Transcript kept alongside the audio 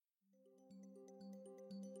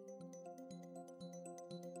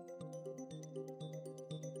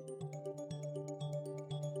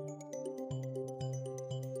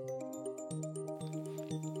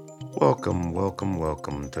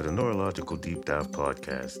Welcome to the Neurological Deep Dive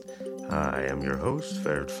Podcast. I am your host,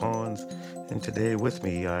 Ferret Fawns, and today with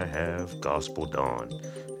me I have Gospel Dawn.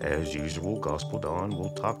 As usual, Gospel Dawn will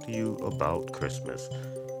talk to you about Christmas.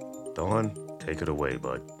 Dawn, take it away,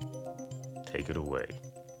 bud. Take it away.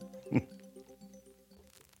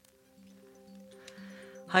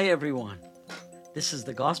 Hi everyone, this is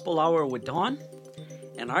the Gospel Hour with Dawn,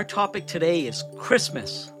 and our topic today is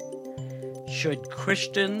Christmas. Should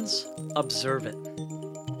Christians observe it?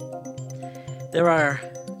 There are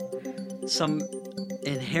some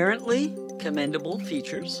inherently commendable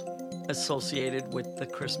features associated with the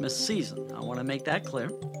Christmas season. I want to make that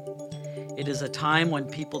clear. It is a time when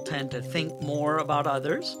people tend to think more about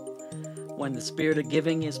others, when the spirit of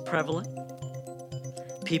giving is prevalent.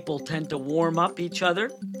 People tend to warm up each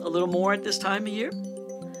other a little more at this time of year.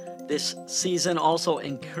 This season also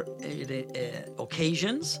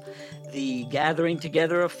occasions the gathering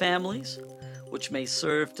together of families, which may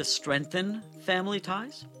serve to strengthen family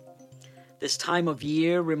ties. This time of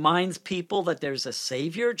year reminds people that there's a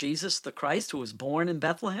Savior, Jesus the Christ, who was born in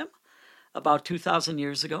Bethlehem about 2,000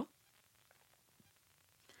 years ago.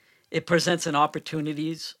 It presents an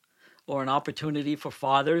opportunity for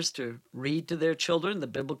fathers to read to their children the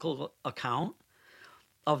biblical account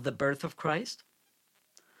of the birth of Christ.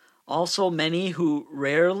 Also, many who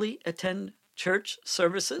rarely attend church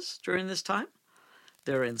services during this time,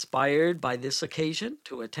 they're inspired by this occasion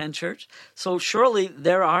to attend church. So surely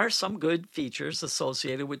there are some good features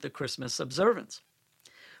associated with the Christmas observance,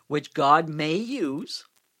 which God may use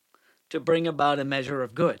to bring about a measure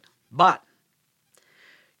of good. But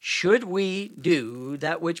should we do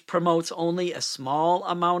that which promotes only a small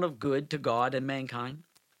amount of good to God and mankind?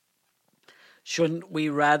 Shouldn't we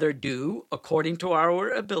rather do, according to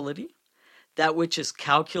our ability, that which is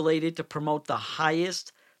calculated to promote the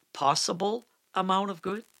highest possible amount of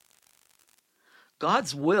good?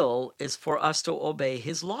 God's will is for us to obey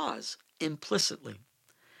His laws implicitly.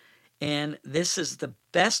 And this is the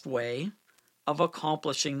best way of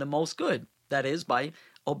accomplishing the most good. That is, by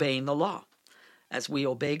obeying the law. As we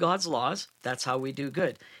obey God's laws, that's how we do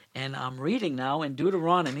good. And I'm reading now in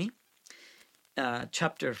Deuteronomy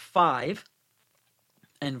chapter 5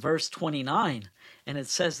 and verse 29. And it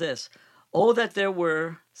says this, "Oh, that there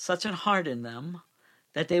were such an heart in them,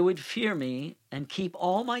 that they would fear me and keep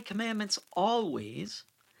all my commandments always,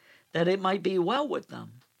 that it might be well with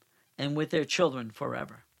them and with their children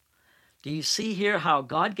forever." Do you see here how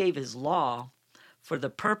God gave His law for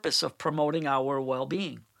the purpose of promoting our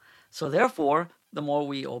well-being? So therefore, the more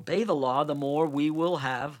we obey the law, the more we will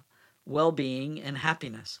have well-being and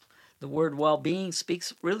happiness. The word well-being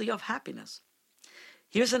speaks really of happiness.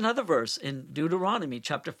 Here's another verse in Deuteronomy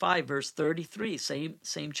chapter 5, verse 33,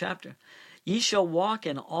 same chapter. "Ye shall walk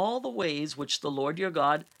in all the ways which the Lord your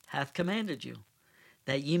God hath commanded you,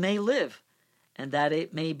 that ye may live, and that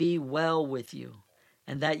it may be well with you,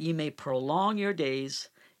 and that ye may prolong your days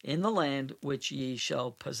in the land which ye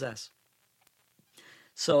shall possess."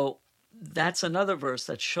 So that's another verse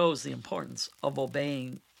that shows the importance of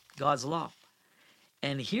obeying God's law.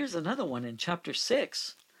 And here's another one in chapter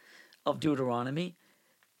 6 of Deuteronomy,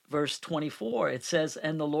 verse 24. It says,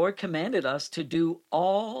 "And the Lord commanded us to do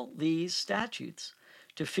all these statutes,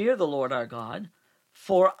 to fear the Lord our God,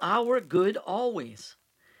 for our good always,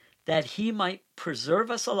 that He might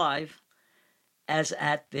preserve us alive as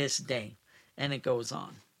at this day." And it goes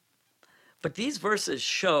on. But these verses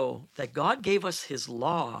show that God gave us His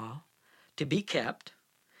law to be kept,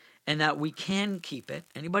 and that we can keep it.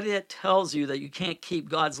 Anybody that tells you that you can't keep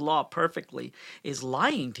God's law perfectly is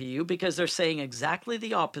lying to you, because they're saying exactly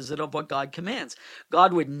the opposite of what God commands.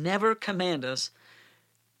 God would never command us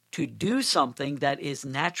to do something that is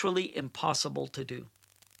naturally impossible to do,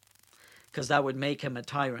 because that would make Him a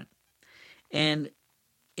tyrant. And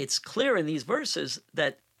it's clear in these verses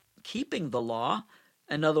that keeping the law,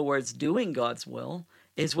 in other words, doing God's will,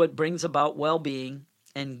 is what brings about well-being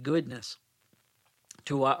and goodness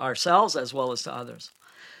to ourselves as well as to others.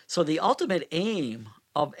 So the ultimate aim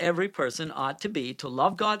of every person ought to be to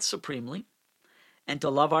love God supremely and to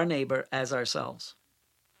love our neighbor as ourselves.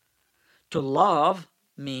 To love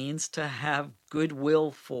means to have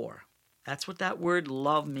goodwill for. That's what that word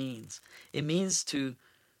love means. It means to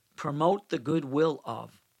promote the goodwill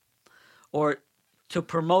of, or to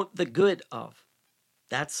promote the good of.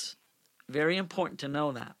 That's very important to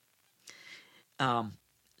know that.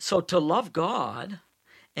 So to love God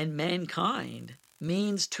and mankind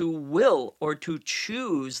means to will or to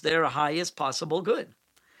choose their highest possible good.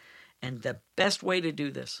 And the best way to do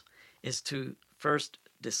this is to first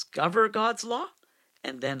discover God's law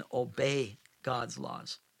and then obey God's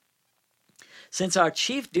laws. Since our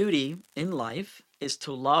chief duty in life is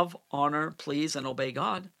to love, honor, please, and obey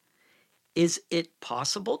God, is it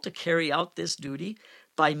possible to carry out this duty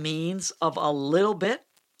by means of a little bit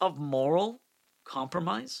of moral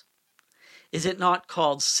compromise? Is it not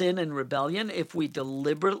called sin and rebellion if we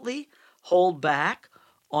deliberately hold back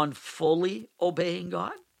on fully obeying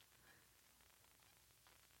God?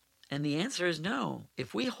 And the answer is no.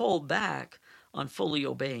 If we hold back on fully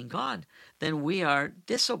obeying God, then we are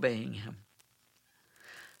disobeying Him.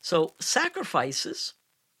 So sacrifices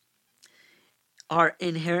are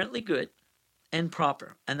inherently good and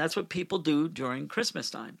proper. And that's what people do during Christmas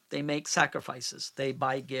time. They make sacrifices. They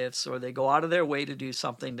buy gifts, or they go out of their way to do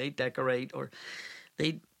something. They decorate, or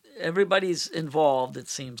everybody's involved, it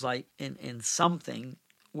seems like, in something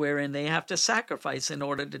wherein they have to sacrifice in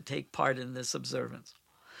order to take part in this observance.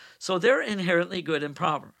 So they're inherently good and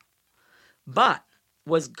proper. But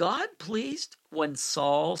was God pleased when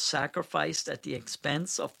Saul sacrificed at the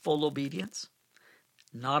expense of full obedience?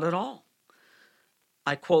 Not at all.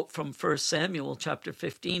 I quote from 1 Samuel chapter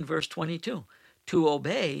 15, verse 22. To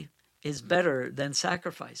obey is better than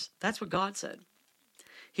sacrifice. That's what God said.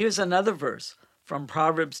 Here's another verse from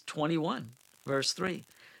Proverbs 21, verse 3.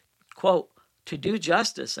 Quote, to do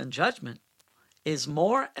justice and judgment is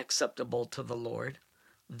more acceptable to the Lord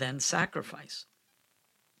than sacrifice.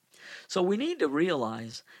 So we need to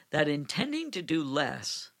realize that intending to do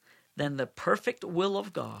less than the perfect will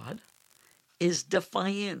of God is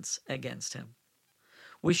defiance against Him.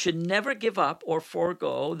 We should never give up or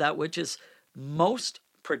forego that which is most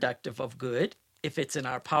productive of good, if it's in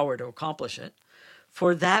our power to accomplish it,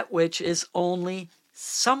 for that which is only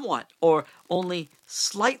somewhat or only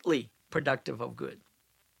slightly productive of good.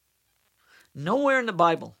 Nowhere in the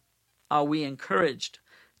Bible are we encouraged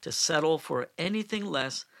to settle for anything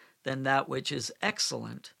less than that which is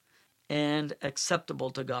excellent and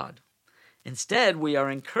acceptable to God. Instead, we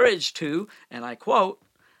are encouraged to, and I quote,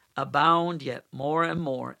 abound yet more and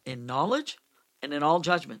more in knowledge and in all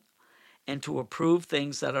judgment, and to approve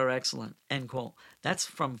things that are excellent, end quote. That's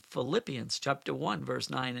from Philippians chapter 1, verse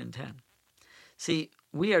 9 and 10. See,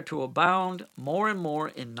 we are to abound more and more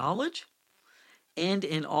in knowledge and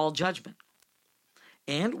in all judgment.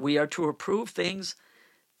 And we are to approve things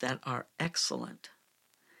that are excellent.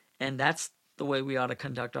 And that's the way we ought to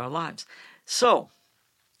conduct our lives. So,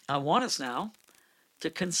 I want us now to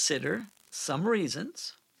consider some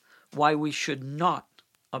reasons why we should not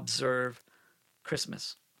observe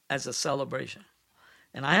Christmas as a celebration.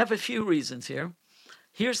 And I have a few reasons here.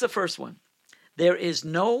 Here's the first one. There is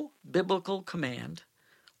no biblical command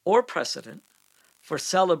or precedent for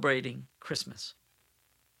celebrating Christmas.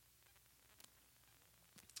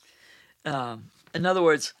 In other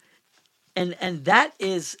words, and that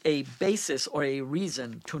is a basis or a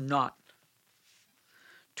reason to not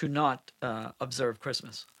observe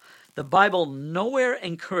Christmas. The Bible nowhere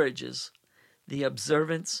encourages the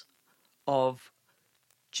observance of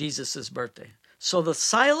Jesus' birthday. So the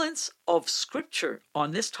silence of Scripture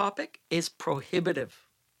on this topic is prohibitive.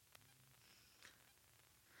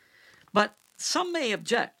 But some may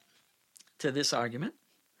object to this argument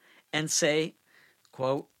and say,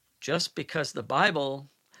 quote, just because the Bible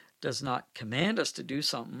does not command us to do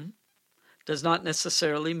something does not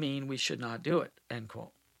necessarily mean we should not do it, end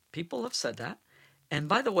quote. People have said that. And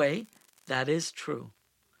by the way, that is true.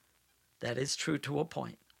 That is true to a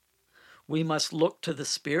point. We must look to the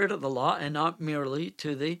spirit of the law and not merely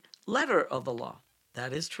to the letter of the law.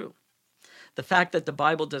 That is true. The fact that the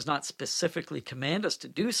Bible does not specifically command us to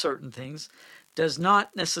do certain things does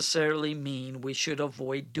not necessarily mean we should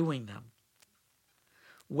avoid doing them.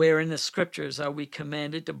 Where in the Scriptures are we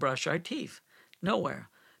commanded to brush our teeth? Nowhere.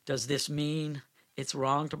 Does this mean it's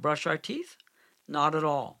wrong to brush our teeth? Not at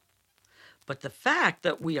all. But the fact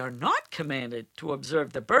that we are not commanded to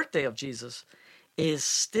observe the birthday of Jesus is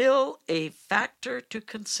still a factor to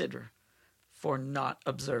consider for not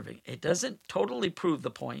observing. It doesn't totally prove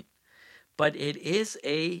the point, but it is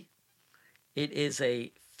a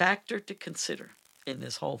factor to consider in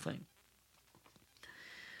this whole thing.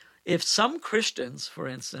 If some Christians, for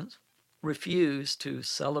instance, refuse to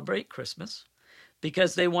celebrate Christmas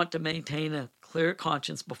because they want to maintain a clear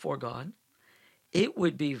conscience before God, it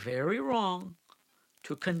would be very wrong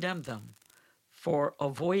to condemn them for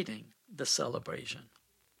avoiding the celebration.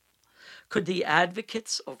 Could the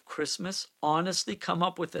advocates of Christmas honestly come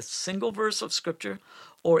up with a single verse of Scripture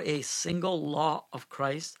or a single law of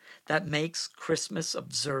Christ that makes Christmas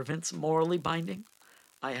observance morally binding?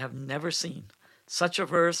 I have never seen such a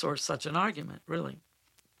verse or such an argument, really.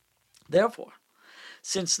 Therefore,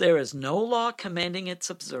 since there is no law commanding its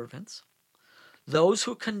observance, those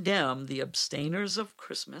who condemn the abstainers of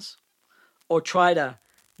Christmas or try to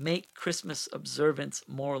make Christmas observance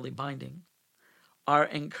morally binding are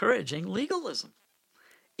encouraging legalism,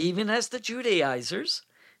 even as the Judaizers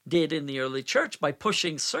did in the early church by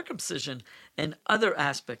pushing circumcision and other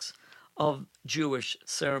aspects of Jewish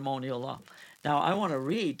ceremonial law. Now, I want to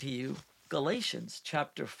read to you Galatians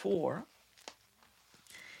chapter 4.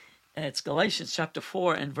 It's Galatians chapter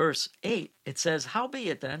 4 and verse 8. It says,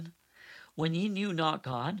 "Howbeit then, when ye knew not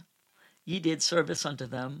God, ye did service unto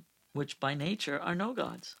them which by nature are no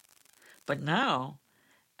gods. But now,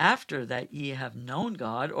 after that ye have known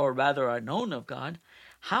God, or rather are known of God,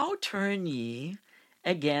 how turn ye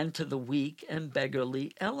again to the weak and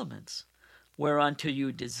beggarly elements, whereunto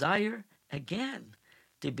you desire again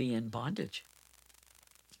to be in bondage?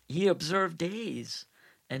 Ye observe days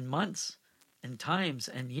and months and times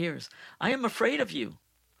and years. I am afraid of you,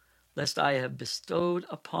 lest I have bestowed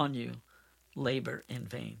upon you labor in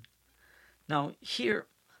vain." Now here,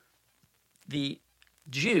 the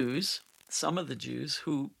Jews, some of the Jews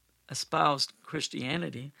who espoused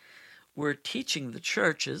Christianity, were teaching the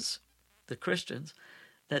churches, the Christians,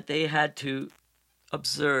 that they had to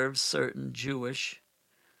observe certain Jewish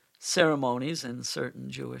ceremonies and certain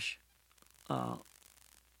Jewish, what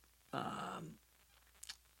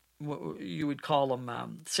you would call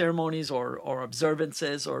them ceremonies or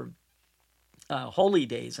observances or holy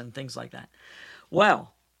days and things like that.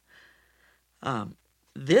 Well,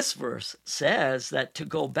 this verse says that to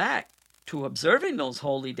go back to observing those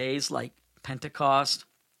holy days like Pentecost,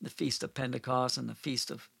 the Feast of Pentecost and the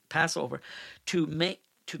Feast of Passover, to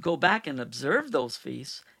go back and observe those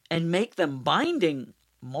feasts and make them binding,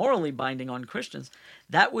 morally binding on Christians,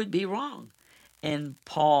 that would be wrong. And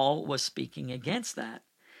Paul was speaking against that.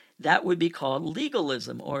 That would be called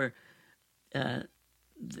legalism or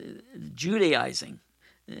Judaizing.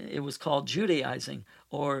 It was called Judaizing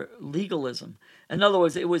or legalism. In other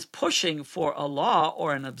words, it was pushing for a law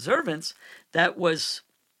or an observance that was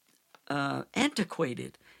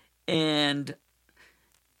antiquated and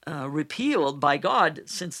repealed by God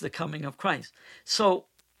since the coming of Christ. So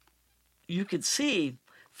you could see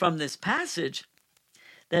from this passage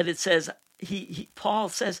that it says, Paul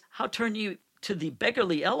says, "How turn you to the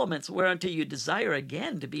beggarly elements whereunto you desire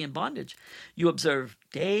again to be in bondage? You observe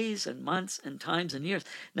days and months and times and years."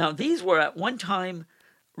 Now, these were at one time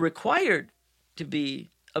required to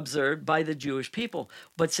be observed by the Jewish people,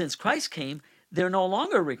 but since Christ came, they're no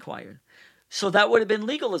longer required. So that would have been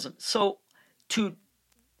legalism. So to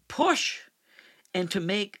push and to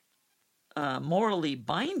make morally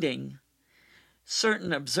binding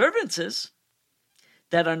certain observances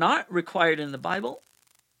that are not required in the Bible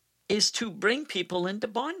is to bring people into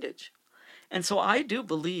bondage. And so I do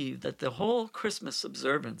believe that the whole Christmas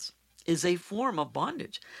observance is a form of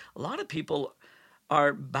bondage. A lot of people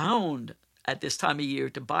are bound at this time of year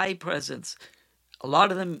to buy presents. A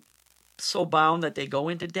lot of them so bound that they go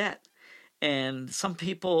into debt. And some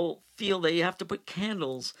people feel they have to put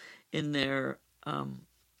candles in their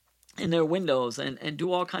windows and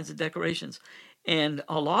do all kinds of decorations. And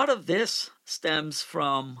a lot of this stems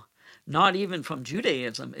from not even from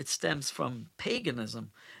Judaism, it stems from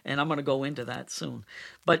paganism. And I'm going to go into that soon.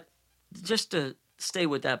 But just to stay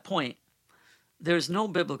with that point, there's no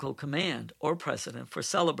biblical command or precedent for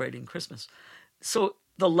celebrating Christmas. So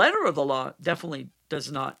the letter of the law definitely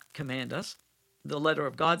does not command us, the letter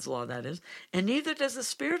of God's law, that is, and neither does the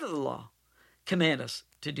spirit of the law command us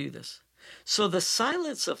to do this. So the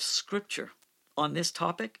silence of Scripture on this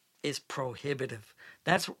topic is prohibitive.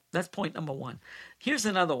 That's point number one. Here's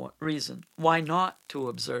another reason why not to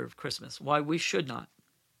observe Christmas, why we should not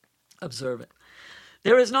observe it.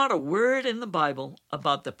 There is not a word in the Bible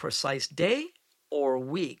about the precise day or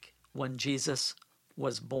week when Jesus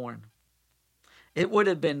was born. It would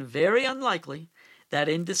have been very unlikely that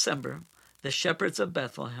in December, the shepherds of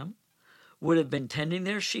Bethlehem would have been tending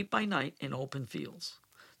their sheep by night in open fields.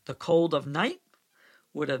 The cold of night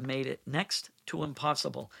would have made it next to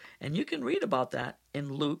impossible. And you can read about that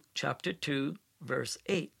in Luke chapter 2, verse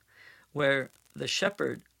 8, where the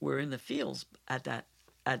shepherd were in the fields at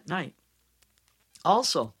night.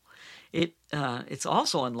 Also, it's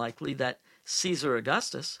also unlikely that Caesar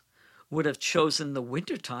Augustus would have chosen the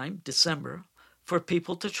wintertime, December, for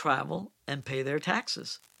people to travel and pay their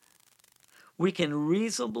taxes. We can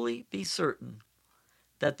reasonably be certain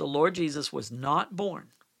that the Lord Jesus was not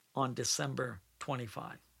born on December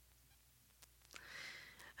 25.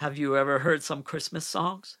 Have you ever heard some Christmas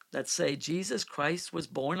songs that say Jesus Christ was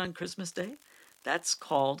born on Christmas Day? That's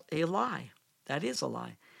called a lie. That is a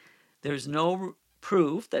lie. There's no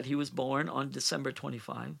proof that he was born on December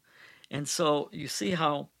 25. And so you see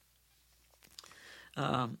how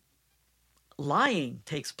lying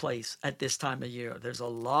takes place at this time of year. There's a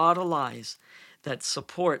lot of lies that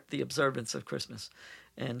support the observance of Christmas.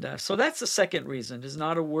 And so that's the second reason. There's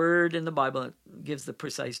not a word in the Bible that gives the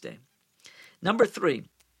precise day. Number 3,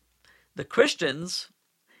 the Christians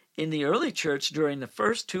in the early church during the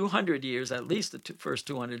first 200 years, at least the first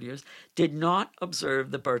 200 years, did not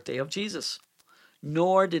observe the birthday of Jesus,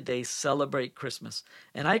 nor did they celebrate Christmas.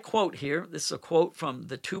 And I quote here, this is a quote from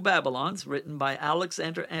The Two Babylons, written by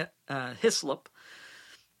Alexander Hislop,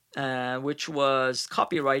 which was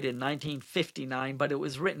copyrighted in 1959, but it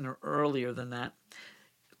was written earlier than that.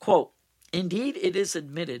 Quote, "Indeed, it is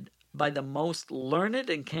admitted by the most learned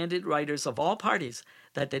and candid writers of all parties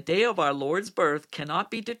that the day of our Lord's birth cannot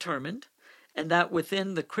be determined, and that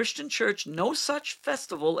within the Christian church no such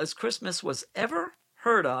festival as Christmas was ever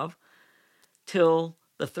heard of till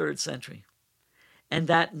the 3rd century, and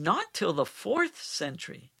that not till the 4th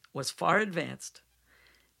century was far advanced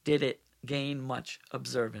did it gain much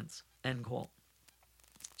observance," end quote.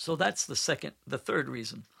 So that's the third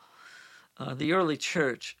reason. The early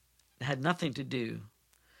church had nothing to do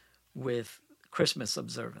with Christmas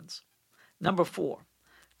observance. Number 4,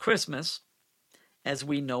 Christmas, as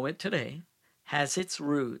we know it today, has its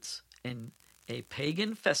roots in a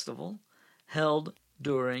pagan festival held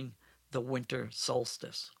during the winter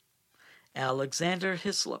solstice. Alexander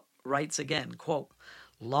Hislop writes again, quote,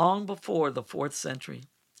 "Long before the 4th century,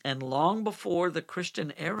 and long before the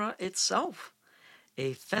Christian era itself,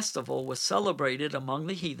 a festival was celebrated among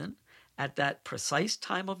the heathen at that precise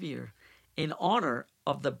time of year in honor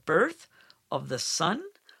of the birth of the son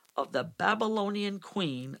of the Babylonian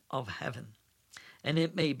queen of heaven. And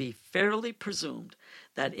it may be fairly presumed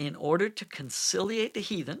that in order to conciliate the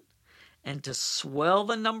heathen and to swell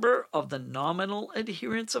the number of the nominal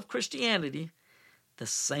adherents of Christianity, the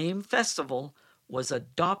same festival was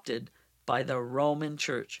adopted by the Roman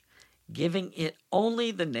Church, giving it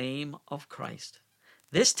only the name of Christ.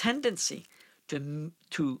 This tendency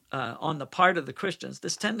on the part of the Christians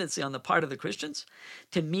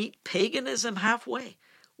to meet paganism halfway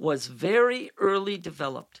was very early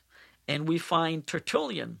developed, and we find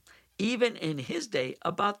Tertullian, even in his day,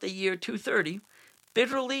 about the year 230,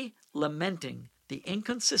 bitterly lamenting the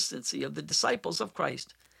inconsistency of the disciples of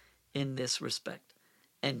Christ in this respect,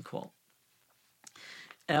 end quote.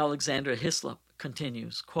 Alexander Hislop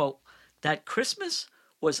continues, quote, "That Christmas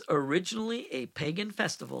was originally a pagan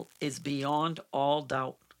festival is beyond all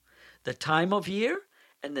doubt. The time of year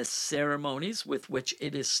and the ceremonies with which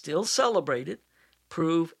it is still celebrated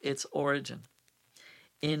prove its origin.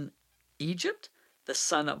 In Egypt, the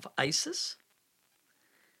son of Isis,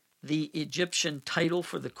 the Egyptian title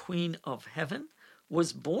for the Queen of Heaven,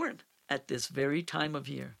 was born at this very time of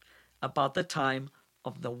year, about the time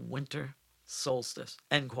of the winter solstice,"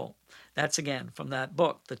 end quote. That's again from that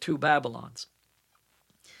book, The Two Babylons.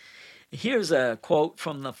 Here's a quote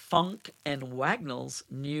from the Funk and Wagnall's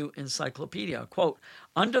New Encyclopedia. Quote,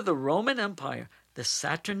 "Under the Roman Empire, the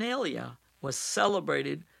Saturnalia was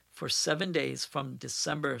celebrated for 7 days from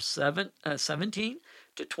December 17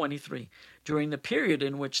 to 23, during the period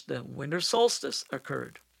in which the winter solstice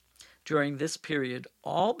occurred. During this period,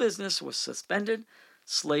 all business was suspended,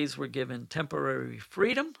 slaves were given temporary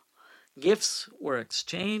freedom, gifts were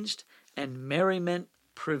exchanged, and merriment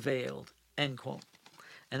prevailed," end quote.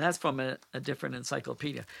 And that's from a different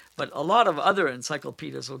encyclopedia. But a lot of other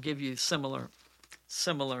encyclopedias will give you similar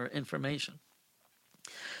information.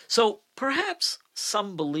 So perhaps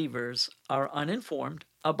some believers are uninformed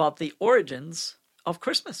about the origins of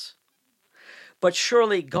Christmas. But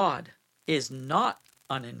surely God is not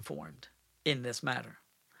uninformed in this matter.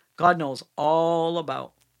 God knows all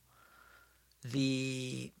about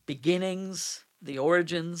the beginnings, the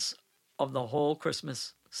origins of the whole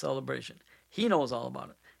Christmas celebration. He knows all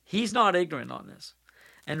about it. He's not ignorant on this.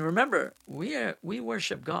 And remember, we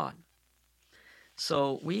worship God.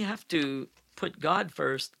 So we have to put God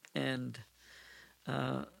first. And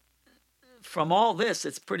from all this,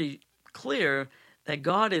 it's pretty clear that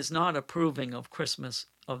God is not approving of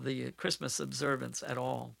the Christmas observance at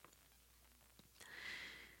all.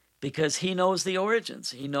 Because he knows the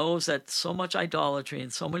origins. He knows that so much idolatry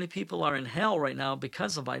and so many people are in hell right now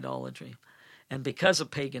because of idolatry and because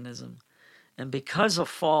of paganism and because of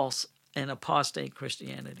false and apostate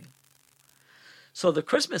Christianity. So the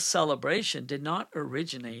Christmas celebration did not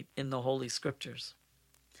originate in the Holy Scriptures.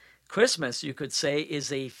 Christmas, you could say,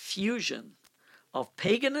 is a fusion of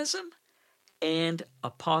paganism and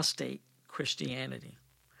apostate Christianity,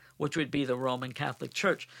 which would be the Roman Catholic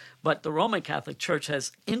Church. But the Roman Catholic Church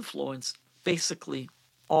has influenced basically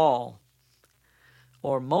all,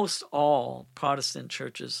 or most all, Protestant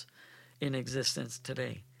churches in existence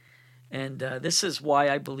today. And this is why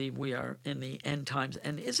I believe we are in the end times.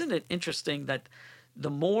 And isn't it interesting that the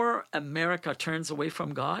more America turns away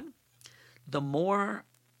from God, the more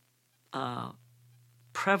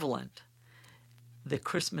prevalent the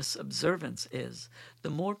Christmas observance is, the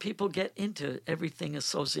more people get into everything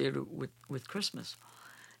associated with Christmas.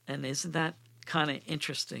 And isn't that kind of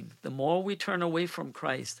interesting? The more we turn away from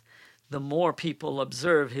Christ, the more people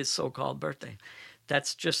observe his so-called birthday.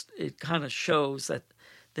 That's just, it kind of shows that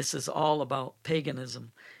this is all about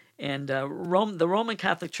paganism. And the Roman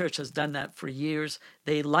Catholic Church has done that for years.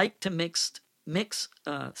 They like to mix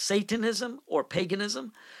Satanism or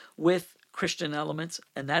paganism with Christian elements,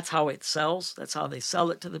 and that's how it sells. That's how they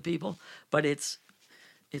sell it to the people. But it's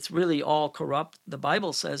really all corrupt. The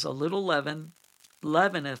Bible says a little leaven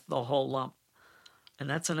leaveneth the whole lump. And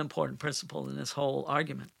that's an important principle in this whole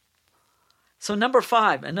argument. So number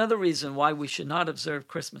 5, another reason why we should not observe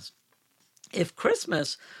Christmas. If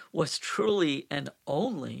Christmas was truly and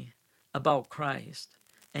only about Christ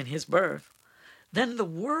and his birth, then the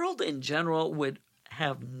world in general would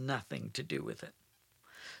have nothing to do with it.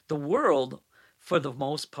 The world, for the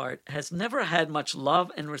most part, has never had much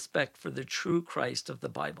love and respect for the true Christ of the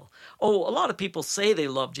Bible. Oh, a lot of people say they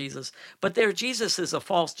love Jesus, but their Jesus is a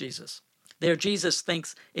false Jesus. Their Jesus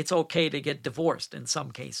thinks it's okay to get divorced in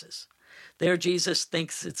some cases. Their Jesus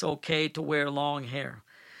thinks it's okay to wear long hair,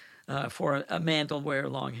 for a man to wear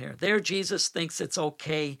long hair. Their Jesus thinks it's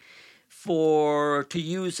okay to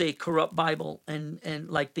use a corrupt Bible and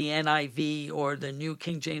like the NIV or the New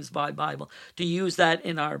King James Bible, to use that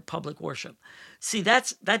in our public worship. See,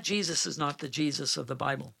 that Jesus is not the Jesus of the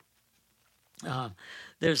Bible.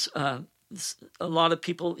 There's a lot of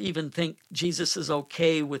people even think Jesus is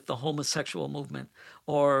okay with the homosexual movement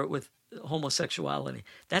or with homosexuality.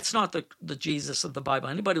 That's not the Jesus of the Bible.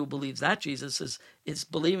 Anybody who believes that Jesus is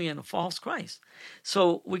believing in a false Christ.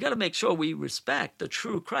 So we got to make sure we respect the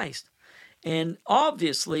true Christ. And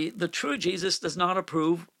obviously, the true Jesus does not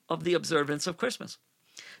approve of the observance of Christmas.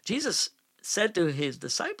 Jesus said to his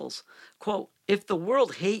disciples, quote, "If the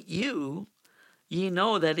world hate you, ye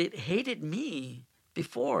know that it hated me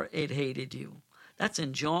before it hated you." That's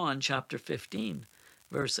in John chapter 15,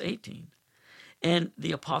 verse 18. And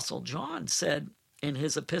the Apostle John said in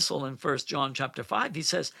his epistle in 1 John chapter 5, he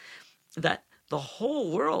says that the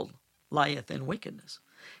whole world lieth in wickedness.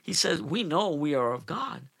 He says, we know we are of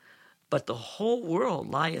God, but the whole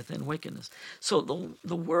world lieth in wickedness. So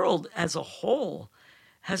the world as a whole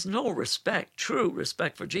has no respect, true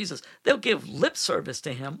respect for Jesus. They'll give lip service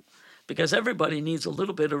to him because everybody needs a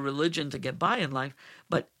little bit of religion to get by in life,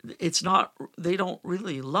 but they don't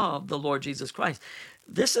really love the Lord Jesus Christ.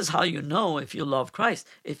 This is how you know if you love Christ,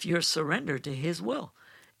 if you're surrendered to his will,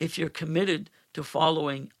 if you're committed to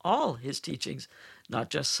following all his teachings, not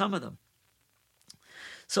just some of them.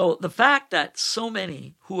 So the fact that so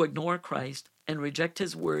many who ignore Christ and reject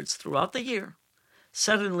his words throughout the year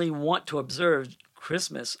suddenly want to observe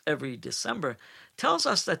Christmas every December tells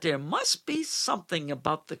us that there must be something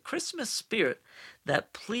about the Christmas spirit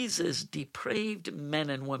that pleases depraved men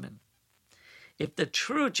and women. If the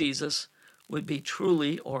true Jesus would be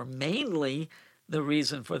truly or mainly the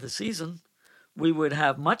reason for the season, we would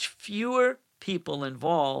have much fewer people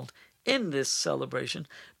involved in this celebration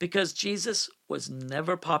because Jesus was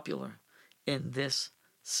never popular in this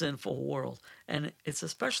sinful world. And it's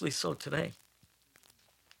especially so today.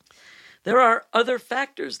 There are other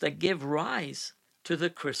factors that give rise to the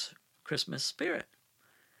Christmas spirit.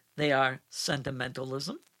 They are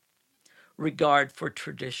sentimentalism, regard for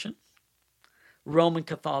tradition, Roman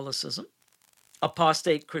Catholicism,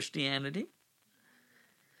 apostate Christianity,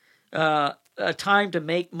 a time to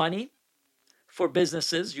make money for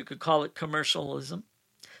businesses. You could call it commercialism.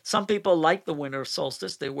 Some people like the winter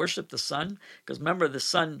solstice. They worship the sun because remember, the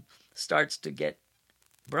sun starts to get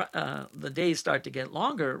the days start to get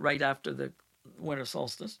longer right after the winter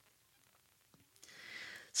solstice.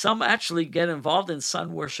 Some actually get involved in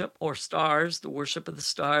sun worship or stars, the worship of the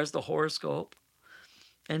stars, the horoscope.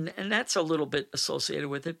 And that's a little bit associated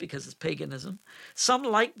with it because it's paganism. Some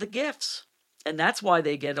like the gifts. And that's why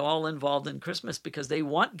they get all involved in Christmas, because they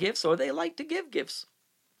want gifts or they like to give gifts.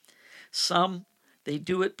 Some, they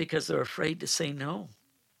do it because they're afraid to say no.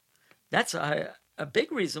 That's a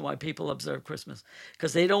big reason why people observe Christmas,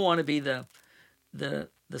 because they don't want to be the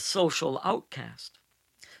social outcast.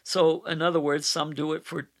 So, in other words, some do it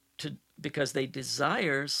because they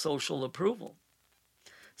desire social approval.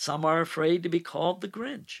 Some are afraid to be called the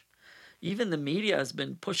Grinch. Even the media has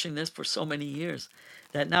been pushing this for so many years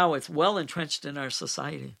that now it's well entrenched in our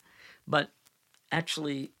society. But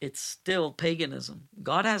actually, it's still paganism.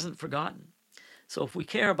 God hasn't forgotten. So if we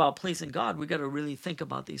care about pleasing God, we got to really think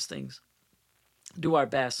about these things. Do our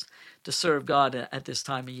best to serve God at this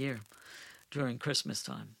time of year, during Christmas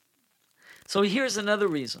time. So here's another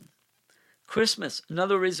reason. Christmas,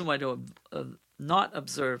 another reason why to not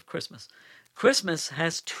observe Christmas. Christmas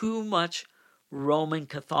has too much Roman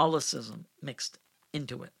Catholicism mixed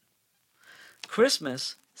into it.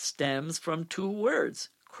 Christmas stems from two words,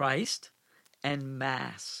 Christ and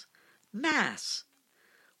Mass. Mass.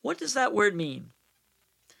 What does that word mean?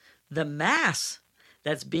 The Mass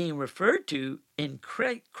that's being referred to in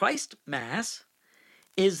Christ Mass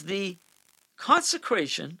is the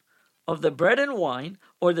consecration of the bread and wine,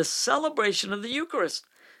 or the celebration of the Eucharist,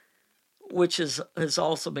 which has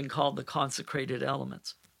also been called the consecrated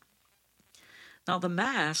elements. Now, the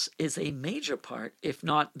Mass is a major part, if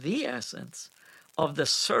not the essence, of the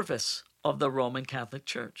service of the Roman Catholic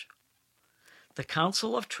Church. The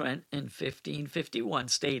Council of Trent in 1551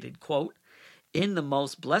 stated, quote, "In the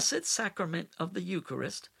most blessed sacrament of the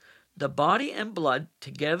Eucharist, the body and blood,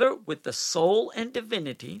 together with the soul and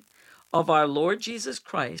divinity of our Lord Jesus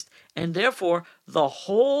Christ, and therefore the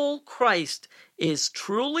whole Christ, is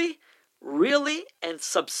truly, really, and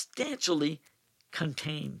substantially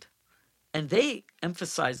contained." And they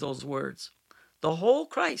emphasize those words. The whole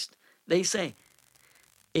Christ, they say,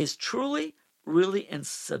 is truly, really, and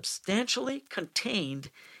substantially contained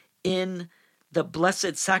in the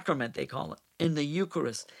Blessed Sacrament, they call it, in the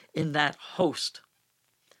Eucharist, in that host,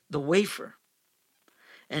 the wafer.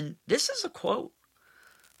 And this is a quote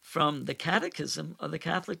from the Catechism of the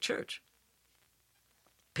Catholic Church,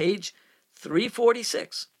 page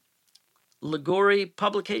 346, Liguori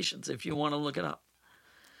Publications, if you want to look it up.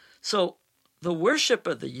 So the worship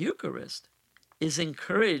of the Eucharist is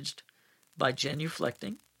encouraged by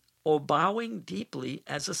genuflecting or bowing deeply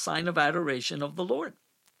as a sign of adoration of the Lord.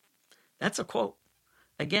 That's a quote.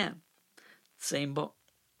 Again, same book.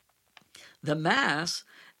 The Mass,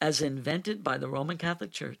 as invented by the Roman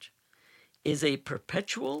Catholic Church, is a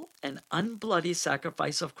perpetual and unbloody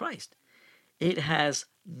sacrifice of Christ. It has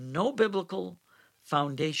no biblical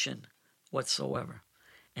foundation whatsoever.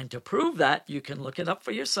 And to prove that, you can look it up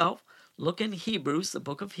for yourself. Look in Hebrews, the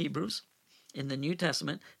book of Hebrews, in the New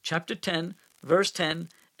Testament, chapter 10, verse 10,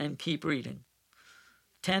 and keep reading.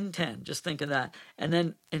 10:10, just think of that. And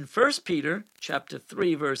then in 1 Peter, chapter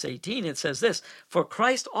 3, verse 18, it says this, "For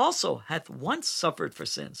Christ also hath once suffered for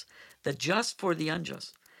sins, the just for the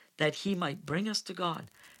unjust, that he might bring us to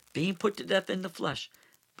God, being put to death in the flesh,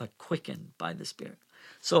 but quickened by the Spirit."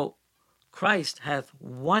 So Christ hath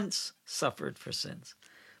once suffered for sins.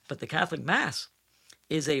 But the Catholic Mass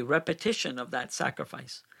is a repetition of that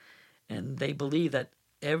sacrifice. And they believe that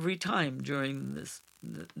every time during this,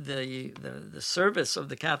 the service of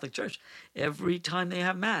the Catholic Church, every time they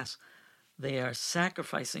have Mass, they are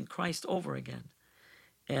sacrificing Christ over again.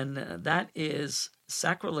 And that is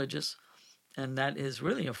sacrilegious. And that is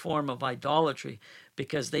really a form of idolatry,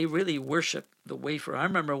 because they really worship the wafer. I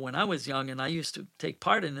remember when I was young and I used to take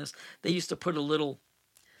part in this, they used to put a little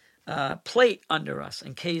plate under us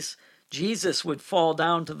in case Jesus would fall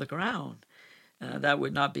down to the ground. That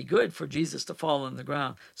would not be good for Jesus to fall on the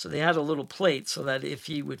ground. So they had a little plate so that if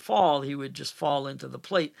he would fall, he would just fall into the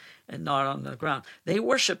plate and not on the ground. They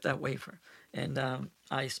worship that wafer. And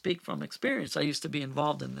I speak from experience. I used to be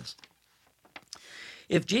involved in this.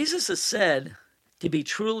 If Jesus is said to be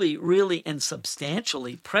truly, really, and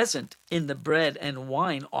substantially present in the bread and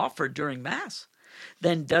wine offered during Mass,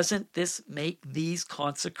 then doesn't this make these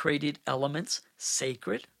consecrated elements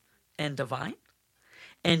sacred and divine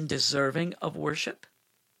and deserving of worship?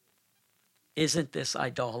 Isn't this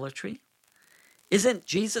idolatry? Isn't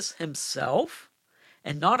Jesus himself,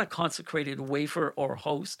 and not a consecrated wafer or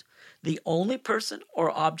host, the only person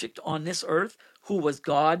or object on this earth who was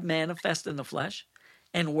God manifest in the flesh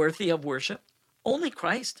and worthy of worship? Only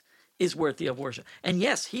Christ is worthy of worship. And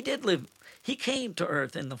yes, he did live. He came to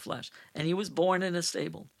earth in the flesh, and he was born in a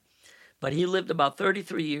stable. But he lived about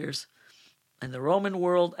 33 years, and the Roman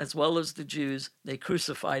world, as well as the Jews, they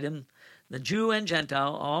crucified him. The Jew and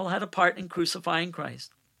Gentile all had a part in crucifying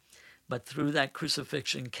Christ. But through that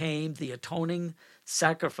crucifixion came the atoning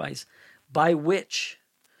sacrifice by which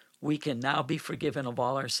we can now be forgiven of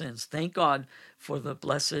all our sins. Thank God for the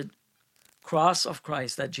blessed cross of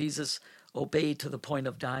Christ that Jesus obeyed to the point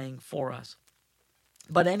of dying for us.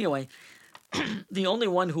 But anyway, the only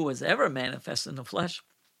one who was ever manifest in the flesh,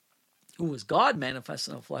 who was God manifest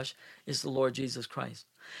in the flesh, is the Lord Jesus Christ.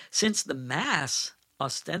 Since the Mass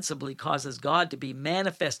ostensibly causes God to be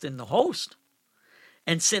manifest in the host,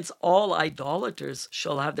 and since all idolaters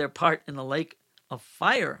shall have their part in the lake of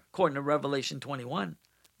fire, according to Revelation 21,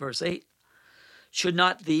 verse 8, should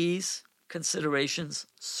not these considerations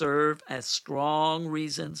serve as strong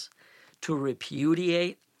reasons to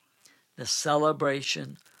repudiate the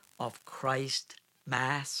celebration of Christ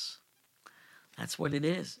Mass. That's what it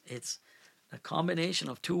is. It's a combination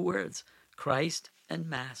of two words, Christ and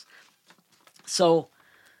Mass. So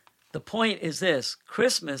the point is this: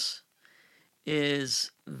 Christmas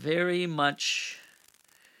is very much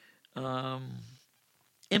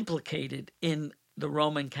implicated in the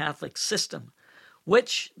Roman Catholic system,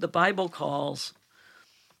 which the Bible calls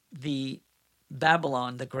the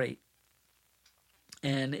Babylon the Great.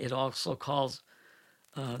 And it also calls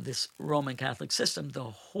this Roman Catholic system the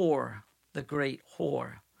whore, the great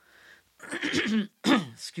whore.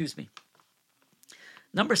 Excuse me.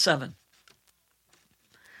 Number 7.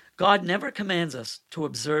 God never commands us to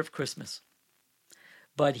observe Christmas,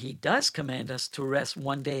 but he does command us to rest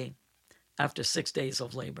one day after 6 days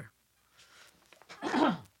of labor.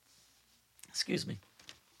 Excuse me.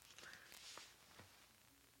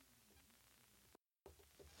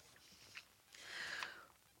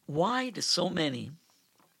 Why do so many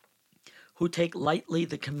who take lightly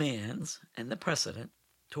the commands and the precedent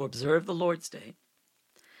to observe the Lord's Day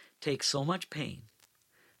take so much pain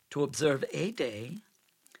to observe a day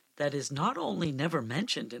that is not only never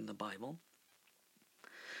mentioned in the Bible,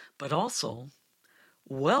 but also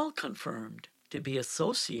well confirmed to be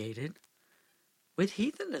associated with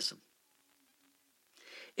heathenism?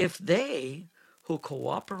 If they who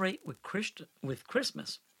cooperate with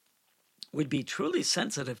Christmas would be truly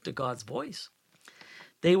sensitive to God's voice,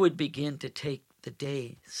 they would begin to take the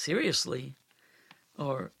day seriously,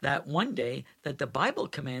 or that one day that the Bible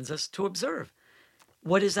commands us to observe.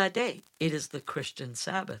 What is that day? It is the Christian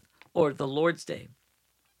Sabbath, or the Lord's Day.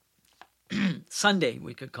 Sunday,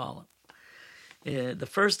 we could call it. The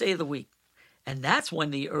first day of the week. And that's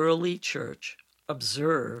when the early church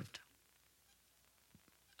observed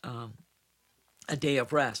a day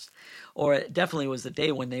of rest. Or it definitely was the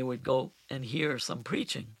day when they would go and hear some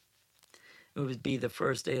preaching. It would be the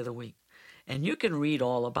first day of the week. And you can read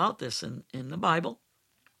all about this in the Bible.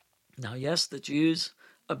 Now, yes, the Jews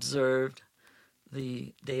observed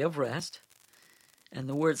the day of rest, and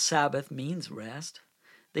the word Sabbath means rest.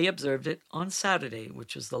 They observed it on Saturday,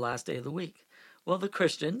 which is the last day of the week. Well, the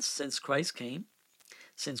Christians, since Christ came,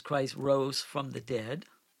 since Christ rose from the dead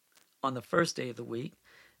on the first day of the week,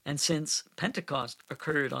 and since Pentecost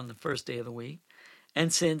occurred on the first day of the week,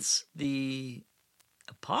 and since the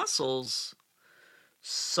apostles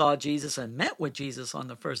saw Jesus and met with Jesus on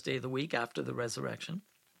the first day of the week after the resurrection,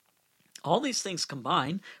 all these things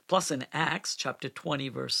combined, plus in Acts chapter 20,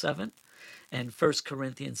 verse 7, and 1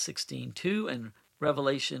 Corinthians 16, 2, and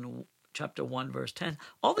Revelation chapter 1, verse 10,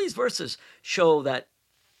 all these verses show that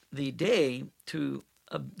the day to,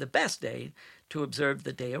 the best day to observe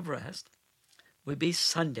the day of rest would be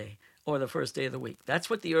Sunday, or the first day of the week. That's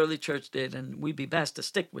what the early church did, and we'd be best to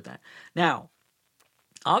stick with that. Now,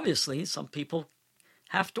 obviously, some people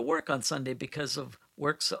have to work on Sunday because of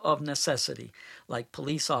works of necessity, like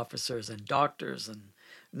police officers and doctors and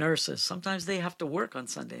nurses. Sometimes they have to work on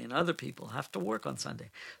Sunday, and other people have to work on Sunday.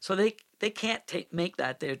 So they can't make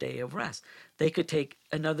that their day of rest. They could take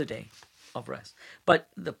another day of rest. But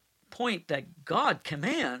the point that God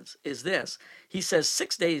commands is this. He says,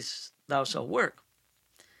 6 days thou shalt work,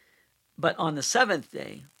 but on the seventh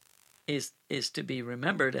day is to be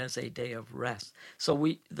remembered as a day of rest.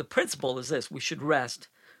 So the principle is this: we should rest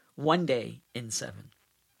one day in 7.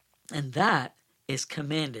 And that is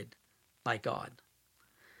commanded by God.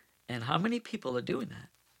 And how many people are doing that?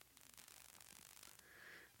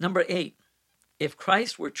 Number 8, if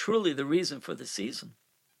Christ were truly the reason for the season,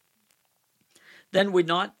 then would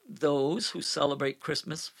not those who celebrate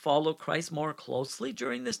Christmas follow Christ more closely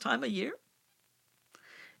during this time of year?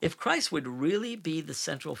 If Christ would really be the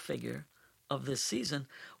central figure of this season,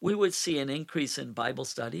 we would see an increase in Bible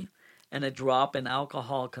study and a drop in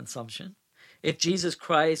alcohol consumption. If Jesus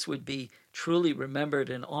Christ would be truly remembered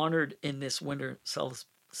and honored in this winter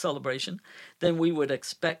celebration, then we would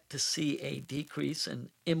expect to see a decrease in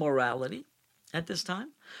immorality at this time.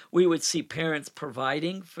 We would see parents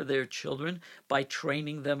providing for their children by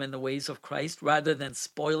training them in the ways of Christ rather than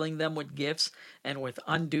spoiling them with gifts and with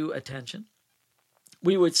undue attention.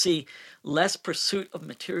 We would see less pursuit of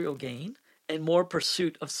material gain and more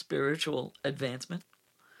pursuit of spiritual advancement.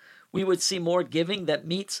 We would see more giving that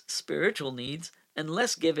meets spiritual needs and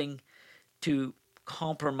less giving to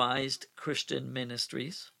compromised Christian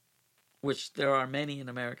ministries, which there are many in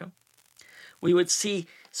America. We would see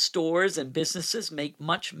stores and businesses make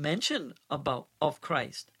much mention of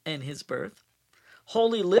Christ and his birth.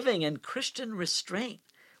 Holy living and Christian restraint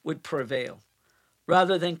would prevail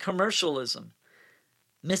rather than commercialism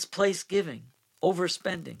misplaced giving,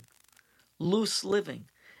 overspending, loose living,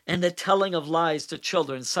 and the telling of lies to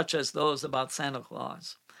children, such as those about Santa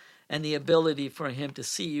Claus, and the ability for him to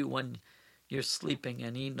see you when you're sleeping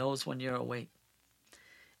and he knows when you're awake.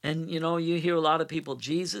 And, you hear a lot of people,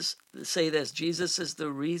 Jesus, say this, Jesus is the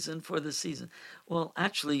reason for the season. Well,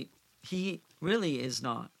 actually, he really is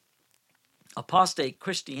not. Apostate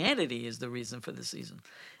Christianity is the reason for the season.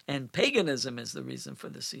 And paganism is the reason for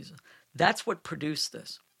the season. That's what produced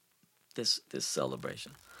this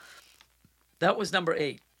celebration. That was number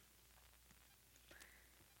 8.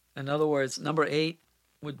 In other words, number 8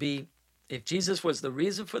 would be, if Jesus was the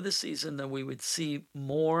reason for the season, then we would see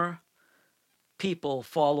more people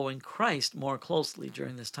following Christ more closely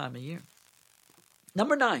during this time of year.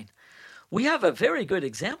 Number 9, we have a very good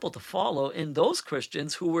example to follow in those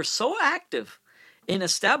Christians who were so active in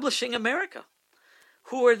establishing America.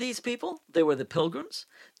 Who are these people? They were the Pilgrims,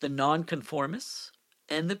 the Nonconformists,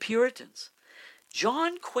 and the Puritans.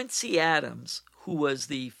 John Quincy Adams, who was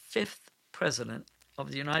the 5th president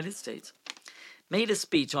of the United States, made a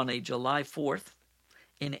speech on a July 4th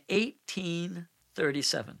in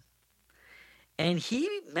 1837. And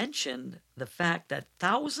he mentioned the fact that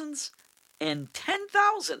thousands and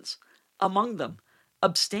 10,000s among them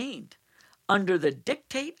abstained under the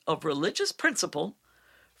dictate of religious principle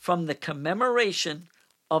from the commemoration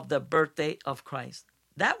of the birthday of Christ.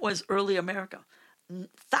 That was early America.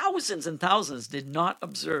 Thousands and thousands did not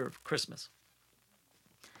observe Christmas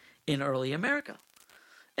in early America.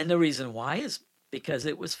 And the reason why is because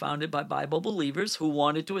it was founded by Bible believers who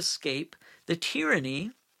wanted to escape the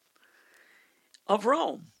tyranny of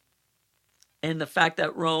Rome and the fact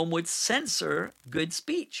that Rome would censor good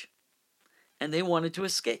speech. And they wanted to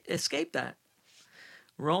escape that.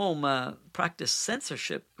 Rome practiced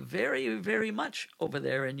censorship very, very much over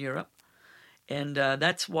there in Europe. And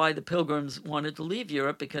that's why the Pilgrims wanted to leave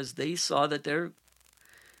Europe, because they saw that their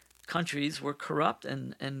countries were corrupt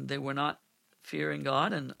and they were not fearing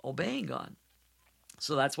God and obeying God.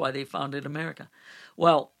 So that's why they founded America.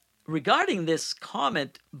 Well, regarding this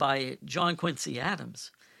comment by John Quincy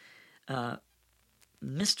Adams,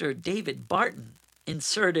 Mr. David Barton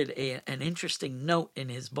inserted an interesting note in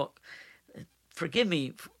his book. Forgive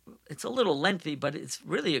me, it's a little lengthy, but it's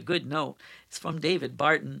really a good note. It's from David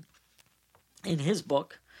Barton in his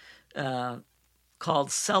book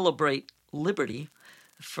called Celebrate Liberty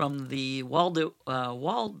from the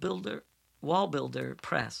Wall Builder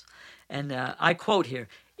Press. And I quote here,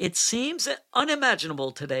 "It seems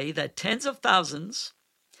unimaginable today that tens of thousands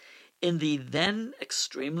in the then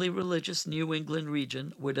extremely religious New England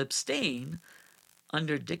region would abstain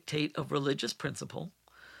under dictate of religious principle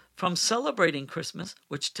from celebrating Christmas,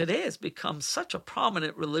 which today has become such a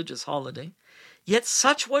prominent religious holiday. Yet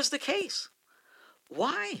such was the case.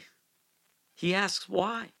 Why?" He asks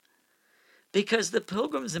why. Because the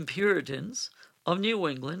Pilgrims and Puritans of New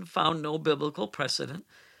England found no biblical precedent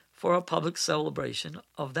for a public celebration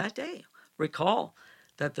of that day. Recall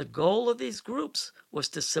that the goal of these groups was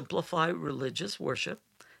to simplify religious worship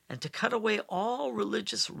and to cut away all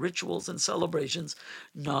religious rituals and celebrations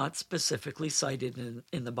not specifically cited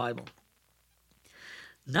in the Bible.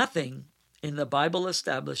 Nothing in the Bible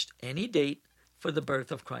established any date for the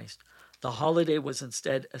birth of Christ. The holiday was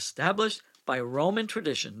instead established by Roman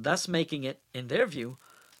tradition, thus making it, in their view,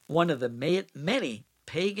 one of the many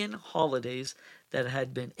pagan holidays that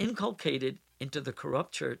had been inculcated into the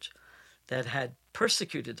corrupt church that had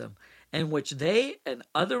persecuted them, and which they and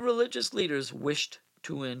other religious leaders wished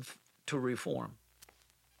to reform.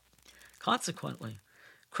 Consequently,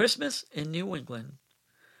 Christmas in New England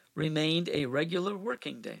remained a regular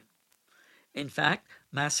working day. In fact,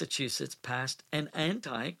 Massachusetts passed an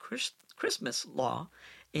anti-Christmas law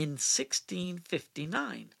in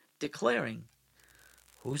 1659, declaring,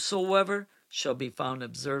 "Whosoever shall be found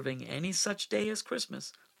observing any such day as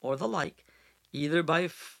Christmas, or the like, either by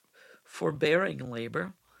forbearing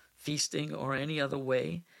labor, feasting, or any other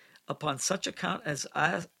way, upon such account as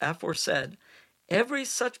aforesaid, every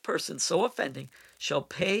such person so offending shall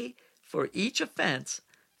pay for each offense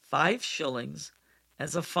 5 shillings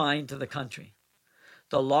as a fine to the country."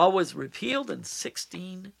 The law was repealed in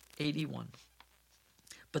 1681.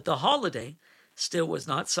 But the holiday still was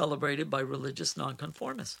not celebrated by religious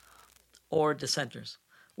nonconformists or dissenters,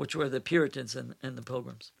 which were the Puritans and the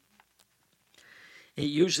Pilgrims. It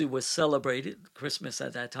usually was celebrated, Christmas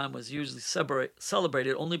at that time was usually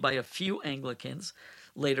celebrated only by a few Anglicans,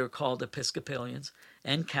 later called Episcopalians,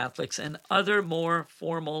 and Catholics, and other more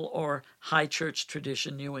formal or high church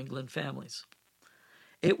tradition New England families.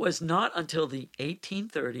 It was not until the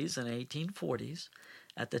 1830s and 1840s,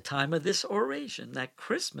 at the time of this oration, that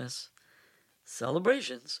Christmas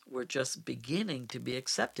celebrations were just beginning to be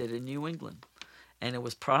accepted in New England, and it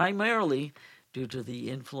was primarily due to the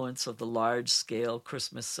influence of the large-scale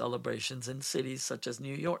Christmas celebrations in cities such as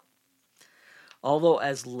New York. Although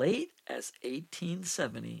as late as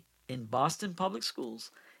 1870, in Boston public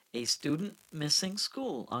schools, a student missing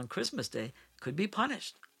school on Christmas Day could be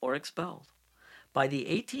punished or expelled. By the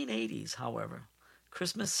 1880s, however,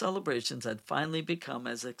 Christmas celebrations had finally become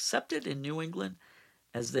as accepted in New England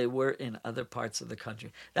as they were in other parts of the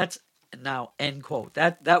country. That's now end quote.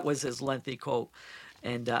 That was his lengthy quote.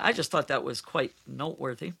 And I just thought that was quite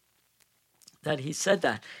noteworthy that he said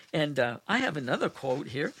that. And I have another quote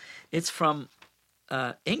here. It's from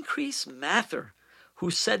Increase Mather,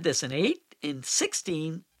 who said this in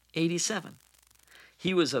 1687.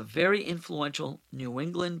 He was a very influential New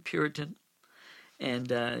England Puritan, and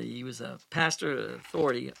he was a pastor,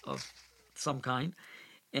 authority of some kind.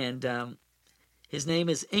 And his name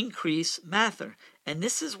is Increase Mather. And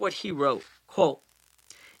this is what he wrote, quote,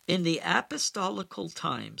 "In the apostolical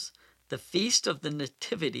times, the feast of the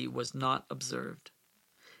Nativity was not observed.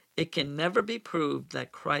 It can never be proved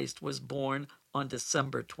that Christ was born on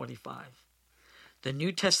December 25. The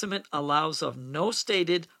New Testament allows of no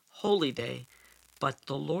stated holy day, but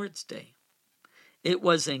the Lord's Day. It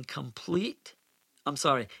was in compliance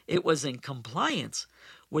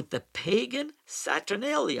with the pagan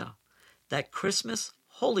Saturnalia that Christmas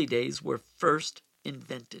holy days were first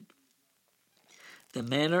invented. The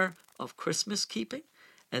manner of Christmas keeping,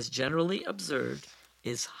 as generally observed,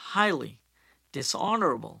 is highly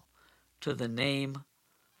dishonorable to the name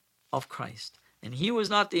of Christ." And he was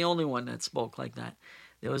not the only one that spoke like that.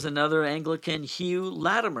 There was another Anglican, Hugh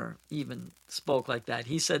Latimer, even spoke like that.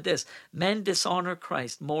 He said this: "Men dishonor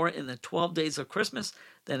Christ more in the 12 days of Christmas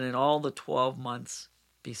than in all the 12 months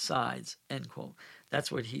besides," end quote.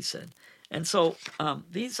 That's what he said. And so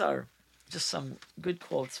these are just some good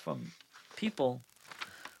quotes from people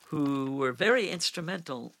who were very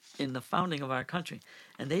instrumental in the founding of our country.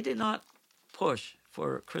 And they did not push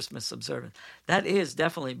for Christmas observance. That is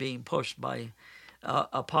definitely being pushed by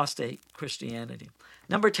apostate Christianity.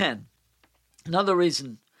 Number 10, another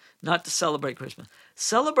reason not to celebrate Christmas.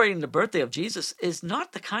 Celebrating the birthday of Jesus is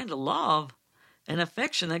not the kind of love and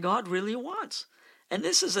affection that God really wants. And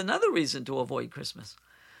this is another reason to avoid Christmas.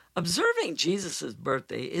 Observing Jesus'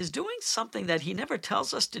 birthday is doing something that he never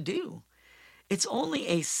tells us to do. It's only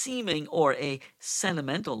a seeming or a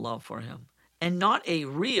sentimental love for him, and not a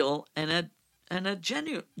real and a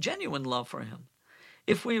genuine love for him.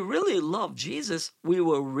 If we really love Jesus, we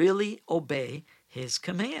will really obey his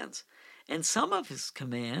commands. And some of his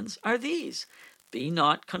commands are these: be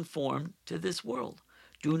not conformed to this world.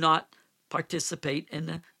 Do not participate in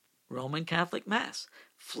the Roman Catholic Mass.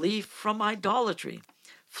 Flee from idolatry.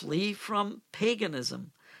 Flee from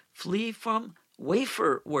paganism. Flee from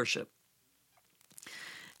wafer worship.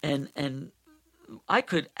 And I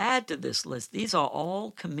could add to this list. These are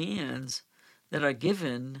all commands that are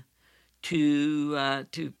given to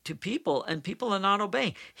people, and people are not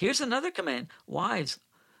obeying. Here's another command: wives,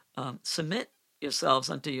 submit yourselves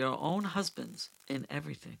unto your own husbands in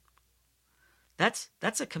everything. That's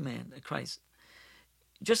a command of Christ.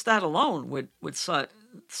 Just that alone would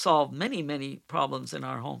solve many problems in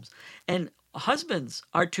our homes. And husbands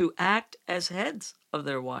are to act as heads of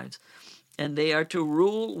their wives, and they are to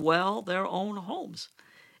rule well their own homes.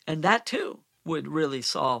 And that too would really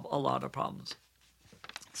solve a lot of problems.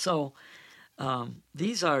 So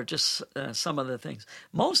these are just some of the things.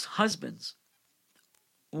 Most husbands,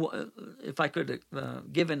 if I could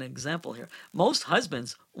give an example here, most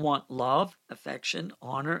husbands want love, affection,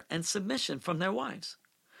 honor, and submission from their wives.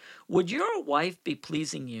 Would your wife be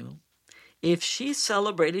pleasing you if she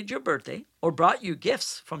celebrated your birthday or brought you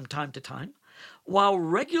gifts from time to time, while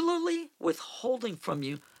regularly withholding from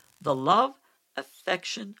you the love,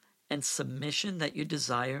 affection, and submission that you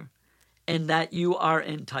desire and that you are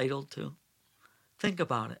entitled to? Think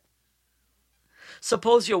about it.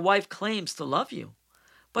 Suppose your wife claims to love you,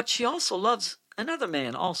 but she also loves another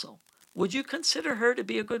man also. Would you consider her to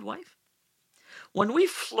be a good wife? When we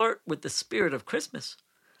flirt with the spirit of Christmas,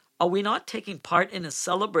 are we not taking part in a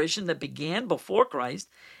celebration that began before Christ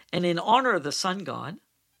and in honor of the Son God,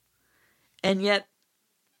 and yet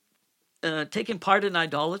taking part in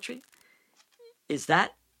idolatry? Is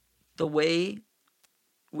that the way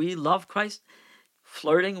we love Christ?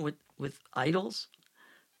 Flirting with idols?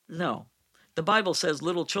 No. The Bible says,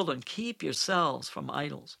 little children, keep yourselves from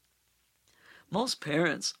idols. Most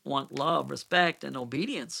parents want love, respect, and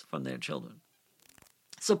obedience from their children.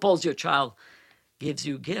 Suppose your child gives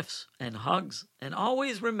you gifts and hugs and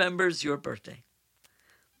always remembers your birthday,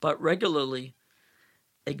 but regularly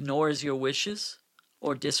ignores your wishes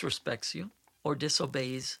or disrespects you or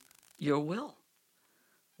disobeys your will?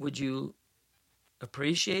 Would you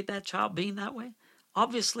appreciate that child being that way?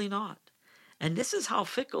 Obviously not. And this is how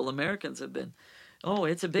fickle Americans have been. Oh,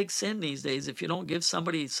 it's a big sin these days if you don't give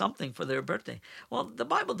somebody something for their birthday. Well, the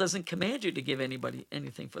Bible doesn't command you to give anybody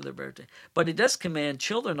anything for their birthday, but it does command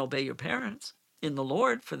children obey your parents in the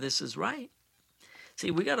Lord, for this is right.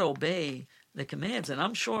 See, we got to obey the commands, and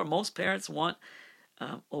I'm sure most parents want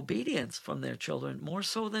obedience from their children more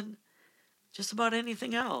so than just about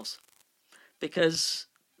anything else, because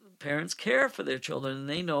parents care for their children, and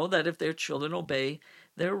they know that if their children obey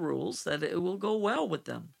their rules, that it will go well with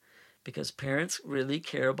them, because parents really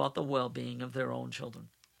care about the well-being of their own children.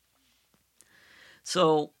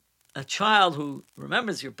 So a child who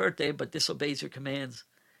remembers your birthday but disobeys your commands,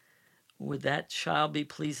 would that child be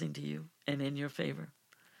pleasing to you and in your favor?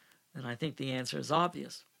 And I think the answer is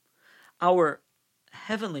obvious. Our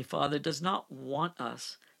Heavenly Father does not want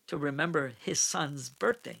us to remember his Son's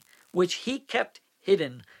birthday, which he kept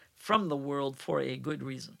hidden from the world for a good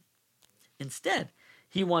reason. Instead,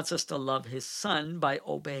 he wants us to love his Son by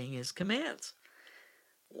obeying his commands.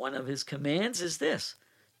 One of his commands is this: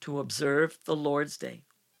 to observe the Lord's Day,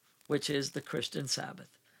 which is the Christian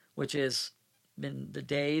Sabbath, which has been the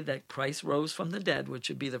day that Christ rose from the dead, which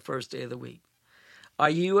would be the first day of the week. Are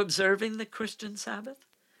you observing the Christian Sabbath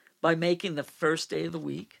by making the first day of the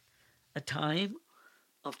week a time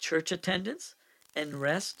of church attendance and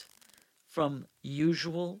rest from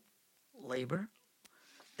usual labor?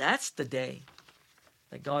 That's the day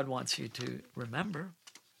that God wants you to remember.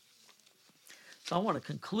 So I want to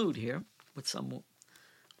conclude here with some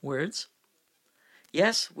words.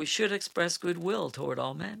 Yes, we should express goodwill toward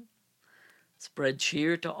all men, spread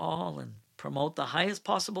cheer to all, and promote the highest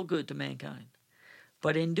possible good to mankind.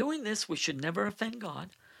 But in doing this, we should never offend God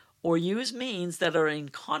or use means that are in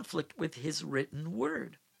conflict with his written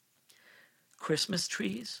word. Christmas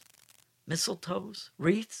trees, mistletoes,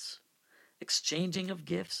 wreaths, exchanging of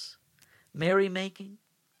gifts, merrymaking,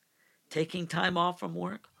 taking time off from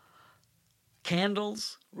work,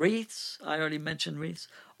 candles, wreaths, I already mentioned wreaths.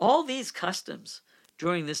 All these customs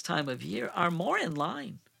during this time of year are more in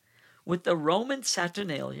line with the Roman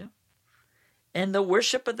Saturnalia and the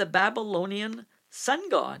worship of the Babylonian sun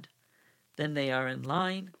god than they are in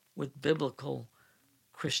line with biblical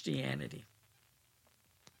Christianity.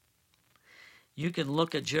 You can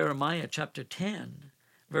look at Jeremiah chapter 10,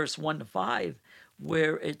 verse 1 to 5,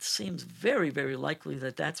 where it seems very, very likely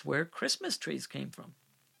that that's where Christmas trees came from.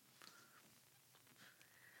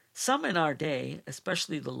 Some in our day,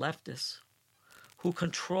 especially the leftists, who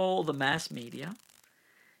control the mass media,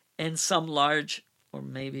 and some large, or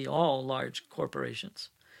maybe all large corporations,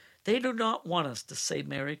 they do not want us to say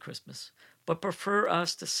Merry Christmas, but prefer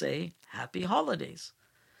us to say Happy Holidays.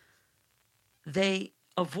 They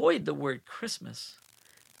avoid the word Christmas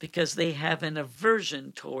because they have an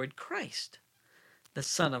aversion toward Christ, the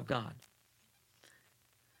Son of God.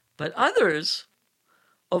 But others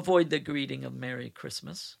avoid the greeting of Merry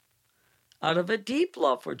Christmas out of a deep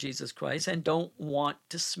love for Jesus Christ and don't want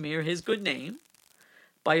to smear his good name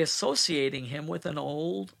by associating him with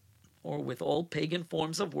old pagan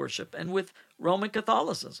forms of worship and with Roman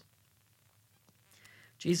Catholicism.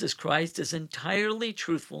 Jesus Christ is entirely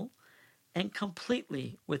truthful and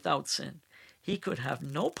completely without sin. He could have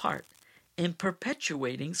no part in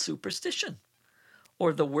perpetuating superstition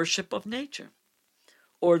or the worship of nature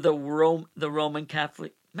or the Roman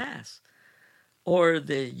Catholic Mass or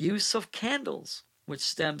the use of candles, which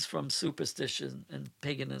stems from superstition and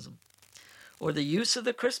paganism, or the use of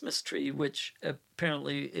the Christmas tree, which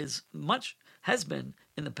apparently has been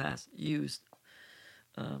in the past used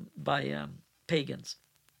by pagans.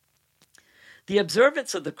 The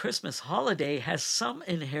observance of the Christmas holiday has some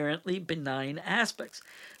inherently benign aspects,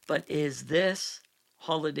 but is this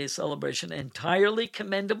holiday celebration entirely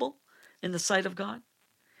commendable in the sight of God?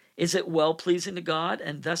 Is it well-pleasing to God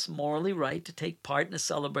and thus morally right to take part in a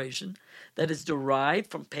celebration that is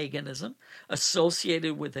derived from paganism,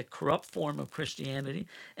 associated with a corrupt form of Christianity,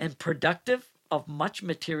 and productive of much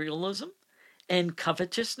materialism and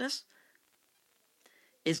covetousness?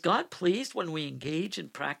 Is God pleased when we engage in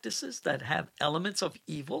practices that have elements of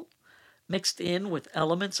evil mixed in with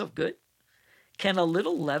elements of good? Can a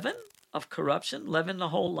little leaven of corruption leaven the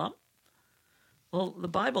whole lump? Well, the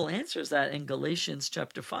Bible answers that in Galatians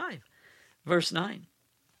chapter 5, verse 9.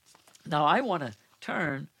 Now, I want to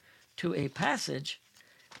turn to a passage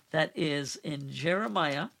that is in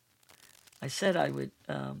Jeremiah. I said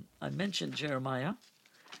I mentioned Jeremiah,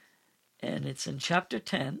 and it's in chapter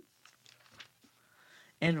 10,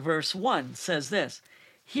 and verse 1 says this: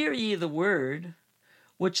 Hear ye the word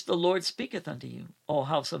which the Lord speaketh unto you, O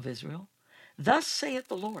house of Israel. Thus saith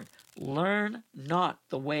the Lord, learn not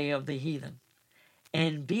the way of the heathen,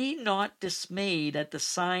 and be not dismayed at the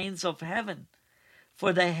signs of heaven.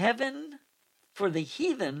 For the heathen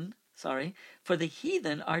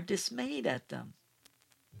are dismayed at them.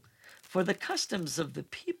 For the customs of the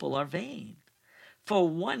people are vain. For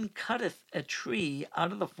one cutteth a tree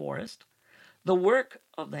out of the forest, the work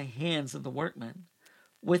of the hands of the workmen,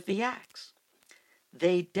 with the axe.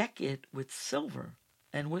 They deck it with silver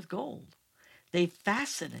and with gold. They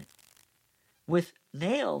fasten it with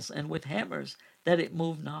nails and with hammers, that it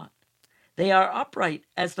move not. They are upright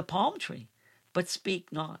as the palm tree, but speak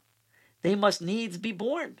not. They must needs be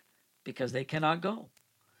born, because they cannot go.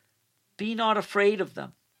 Be not afraid of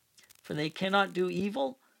them, for they cannot do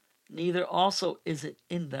evil, neither also is it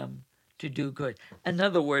in them to do good. In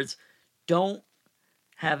other words, don't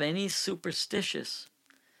have any superstitious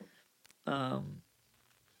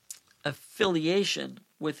affiliation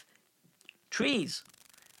with trees.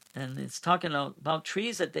 And it's talking about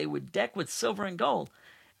trees that they would deck with silver and gold.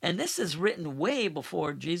 And this is written way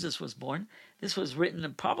before Jesus was born. This was written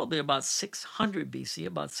in probably about 600 BC,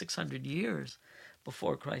 about 600 years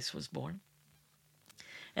before Christ was born.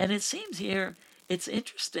 And it seems here, it's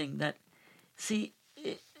interesting that,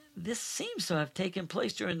 this seems to have taken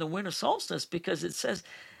place during the winter solstice, because it says,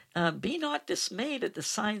 be not dismayed at the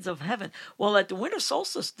signs of heaven. Well, at the winter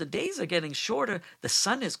solstice, the days are getting shorter. The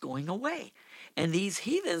sun is going away. And these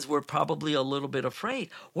heathens were probably a little bit afraid.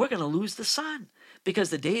 We're going to lose the sun because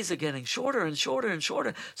the days are getting shorter and shorter and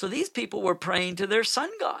shorter. So these people were praying to their sun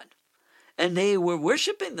god, and they were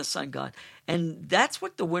worshiping the sun god. And that's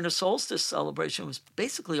what the winter solstice celebration was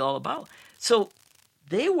basically all about. So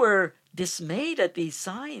they were dismayed at these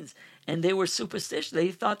signs, and they were superstitious.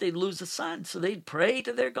 They thought they'd lose the sun, so they'd pray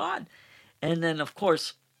to their god. And then, of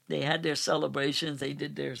course, they had their celebrations. They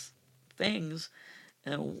did their things,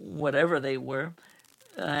 whatever they were.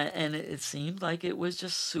 And it seemed like it was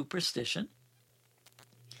just superstition.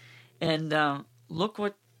 And look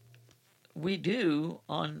what we do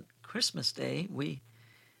on Christmas Day. We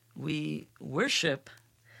worship,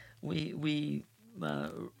 we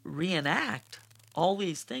reenact all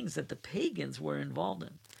these things that the pagans were involved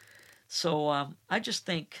in. So I just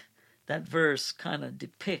think that verse kind of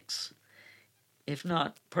depicts, if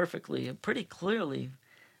not perfectly, pretty clearly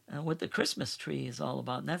what the Christmas tree is all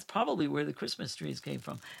about. And that's probably where the Christmas trees came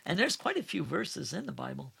from. And there's quite a few verses in the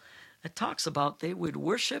Bible that talks about they would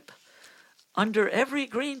worship under every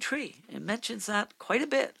green tree. It mentions that quite a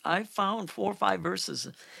bit. I found 4 or 5 verses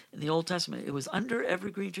in the Old Testament. It was under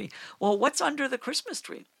every green tree. Well, what's under the Christmas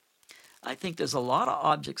tree? I think there's a lot of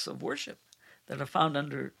objects of worship that are found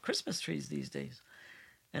under Christmas trees these days.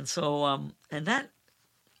 And so, and that,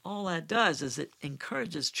 all that does is it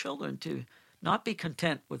encourages children to not be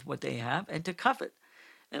content with what they have and to covet.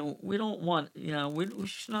 And we don't want, we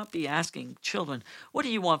should not be asking children, what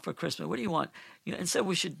do you want for Christmas? What do you want? Instead,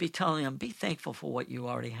 we should be telling them, be thankful for what you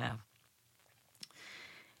already have.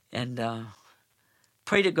 And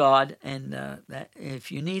pray to God. And that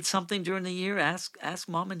if you need something during the year, ask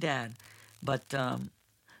mom and dad. But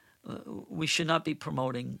we should not be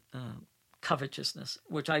promoting covetousness,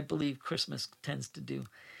 which I believe Christmas tends to do.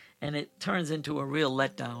 And it turns into a real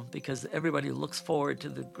letdown because everybody looks forward to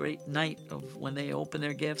the great night of when they open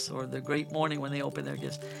their gifts, or the great morning when they open their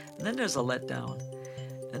gifts. And then there's a letdown.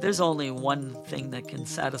 And there's only one thing that can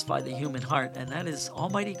satisfy the human heart, and that is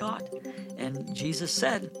Almighty God. And Jesus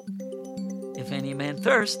said, if any man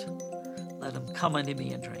thirst, let him come unto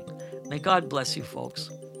me and drink. May God bless you,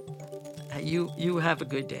 folks. You have a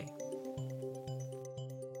good day.